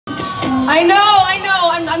I know,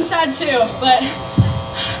 I'm sad too, but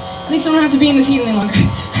at least I don't have to be in this heat any longer.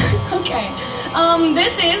 Okay,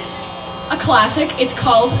 this is a classic. It's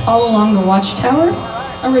called All Along the Watchtower,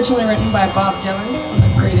 originally written by Bob Dylan, one of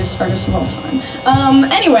the greatest artists of all time.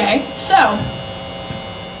 Anyway, so,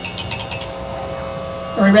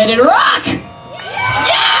 are we ready to rock? Yeah,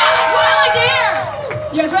 that's what I like to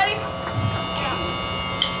hear! You guys ready?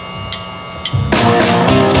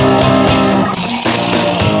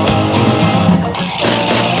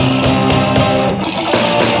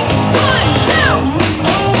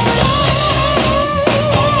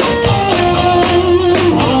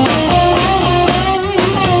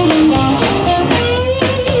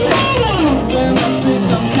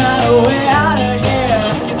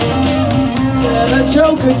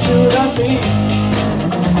 Joker to the feet.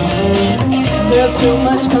 There's too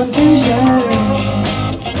much confusion.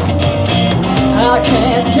 I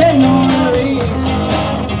can't get no relief.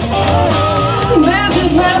 There's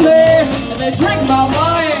this man there, and they drink my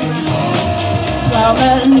wine.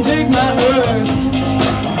 Plowmen dig my earth.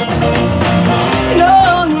 No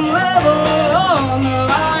on the level, on the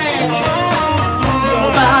line.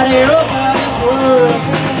 Nobody over this world.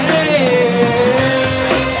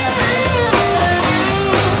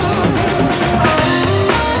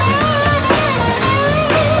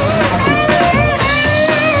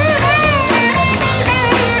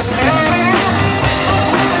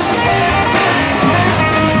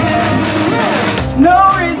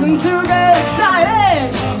 To get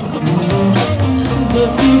excited, but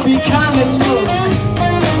be kind of slow.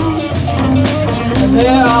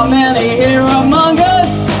 There are many here among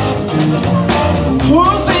us who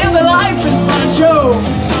feel that life is not a joke.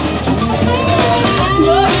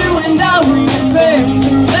 But you and I, we've been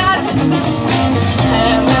through that,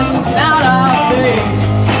 and this is not our fate.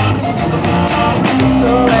 So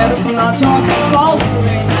let us not talk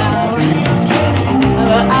falsely now.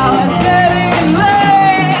 The hour's getting late.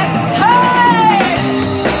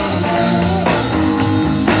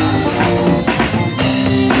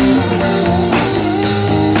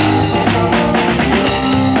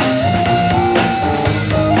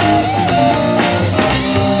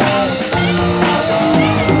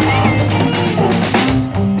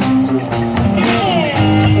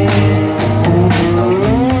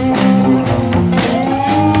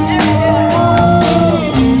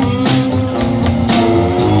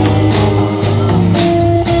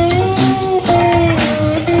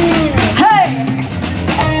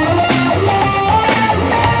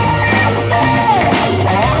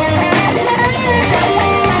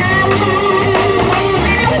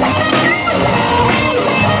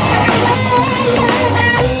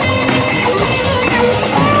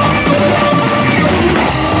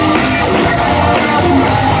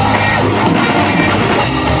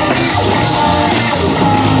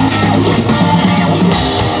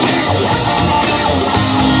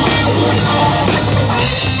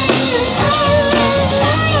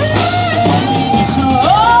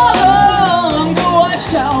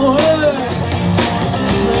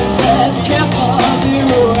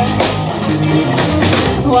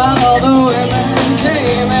 While all the women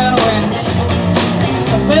came and went,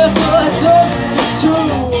 barefoot open is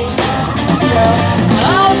true. Well,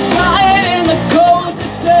 outside in the cold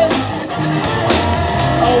distance,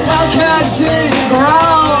 a wildcat dig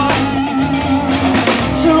ground.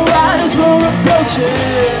 Two riders were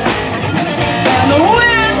approaching, and the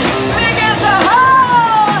wind began to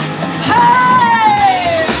howl.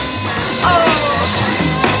 Hey! Oh!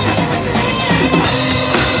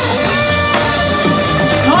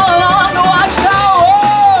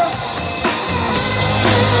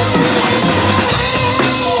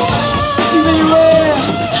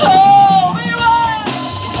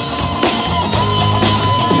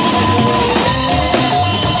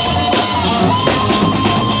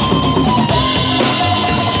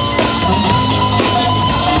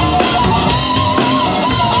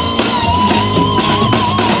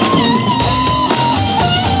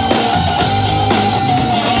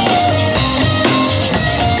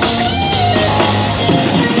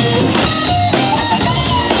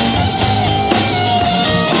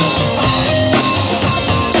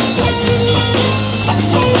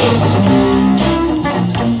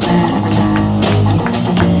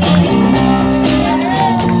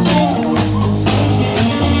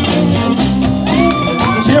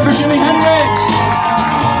 Here for Jimi Hendrix.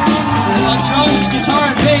 On drums, guitar,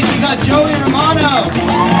 and bass, we got Joey Romano.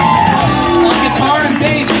 On guitar and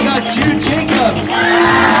bass, we got Jude Jacobs.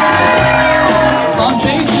 On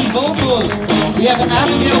bass and vocals, we have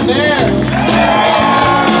Abigail Bear.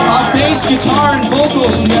 On bass, guitar, and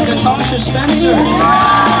vocals, we have Natasha Spencer.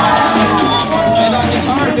 And on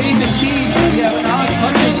guitar, bass, and keyboards,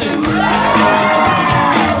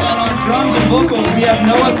 vocals, we have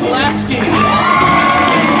Noah Kolatsky.